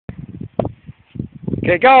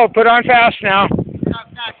Okay, go. Put on fast now. Now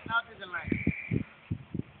to the line.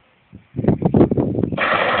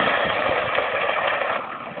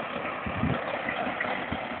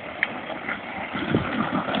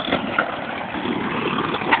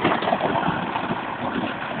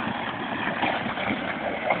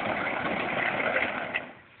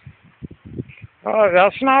 Oh,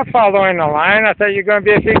 that's not following the line. I thought you were going to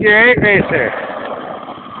be a figure 8 racer.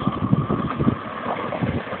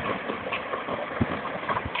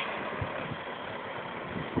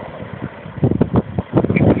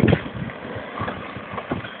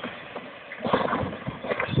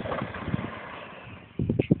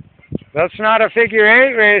 That's not a figure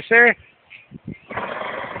 8 racer.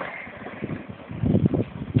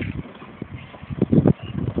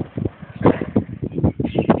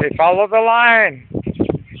 Okay, follow the line.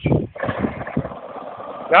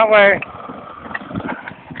 That way.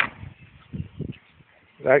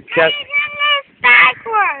 That cat.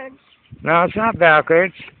 Backwards. No, it's not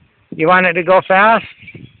backwards. You want it to go fast?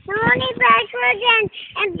 Only backwards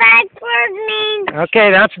and backwards means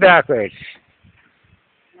Okay, that's backwards.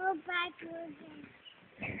 no backwards.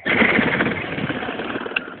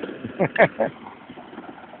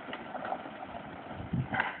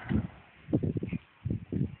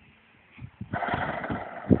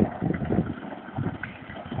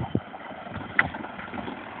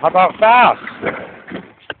 How about fast?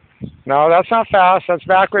 No, that's not fast. That's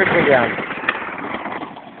backwards again.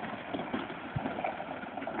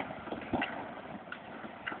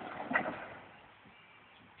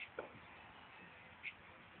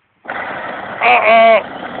 Uh-oh.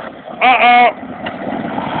 Uh-oh.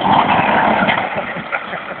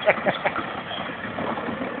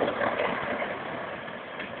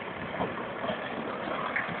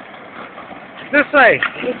 This way.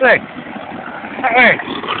 This way. That way.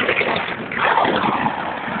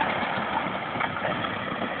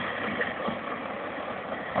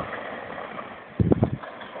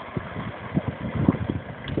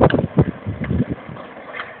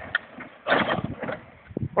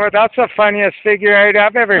 Well, that's the funniest figure 8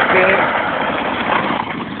 I've ever seen.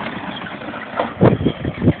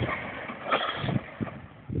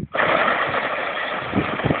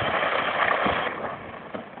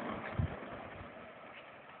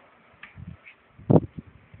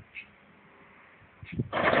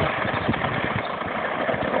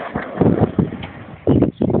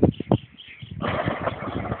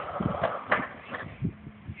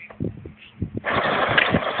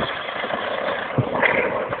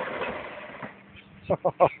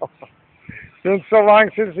 It's been so long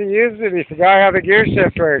since he used it, he forgot how the gear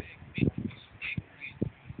shift works.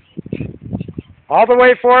 All the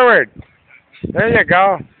way forward. There you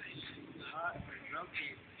go.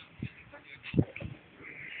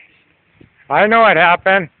 I know what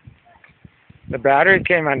happened. The battery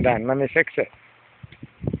came undone. Let me fix it.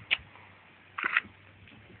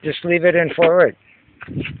 Just leave it in forward.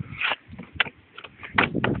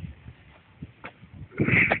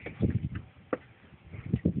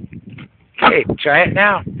 Okay, try it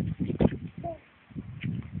now.